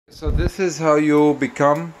So this is how you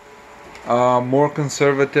become more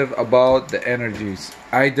conservative about the energies.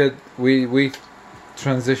 We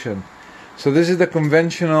transition. So this is the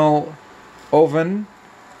conventional oven.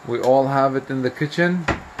 We all have it in the kitchen,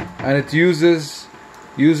 and it uses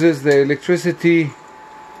the electricity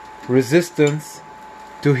resistance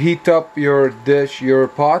to heat up your dish, your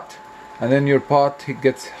pot, and then your pot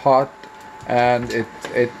gets hot, and it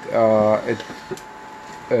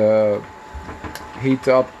heats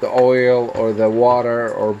up the oil or the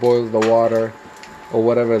water, or boils the water, or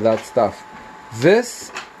whatever that stuff.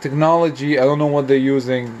 This technology, I don't know what they're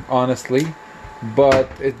using honestly, but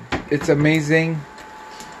it's amazing,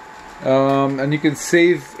 and you can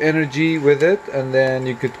save energy with it. And then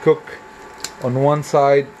you could cook on one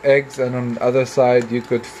side eggs, and on the other side you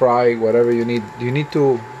could fry whatever you need. Do you need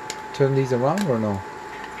to turn these around or no?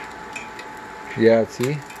 Yeah,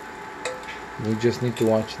 see, we just need to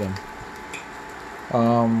watch them.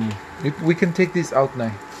 We can take these out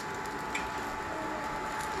now.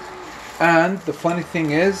 And the funny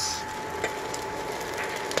thing is,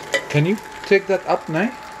 can you take that up now?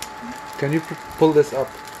 Can you pull this up?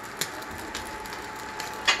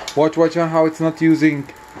 Watch on how it's not using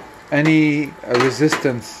any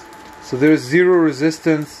resistance. So there is zero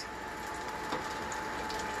resistance.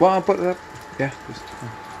 Well, I'll put it up. Yeah, just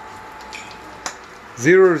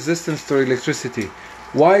zero resistance to electricity.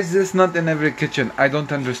 Why is this not in every kitchen? I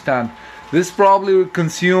don't understand. This probably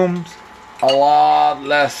consumes a lot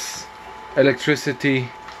less electricity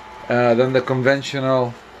than the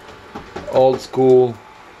conventional old school.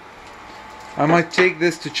 I might take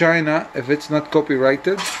this to China if it's not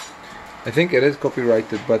copyrighted. I think it is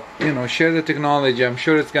copyrighted, but you know, share the technology. I'm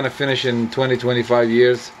sure it's gonna finish in 20-25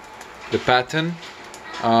 years, the patent.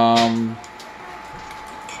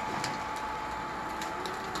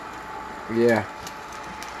 Yeah,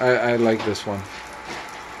 I like this one.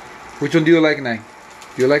 Which one do you like, Nai?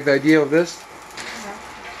 Do you like the idea of this?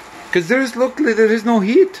 Because there is no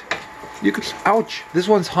heat. You could, ouch, this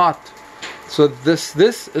one's hot. So this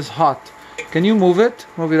is hot. Can you move it?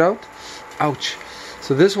 Move it out? Ouch.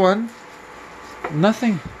 So this one,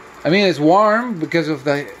 nothing. I mean, it's warm because of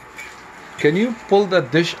the. Can you pull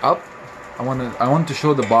that dish up? I want to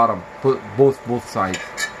show the bottom. Put both sides.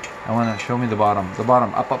 I want to show me the bottom. The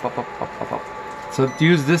bottom, up. So to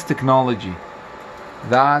use this technology,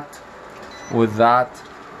 that with that,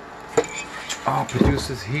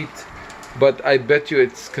 produces heat, but I bet you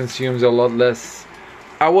it consumes a lot less.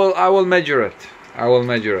 I will measure it.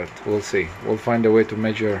 We'll see. We'll find a way to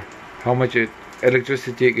measure how much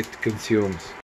electricity it consumes.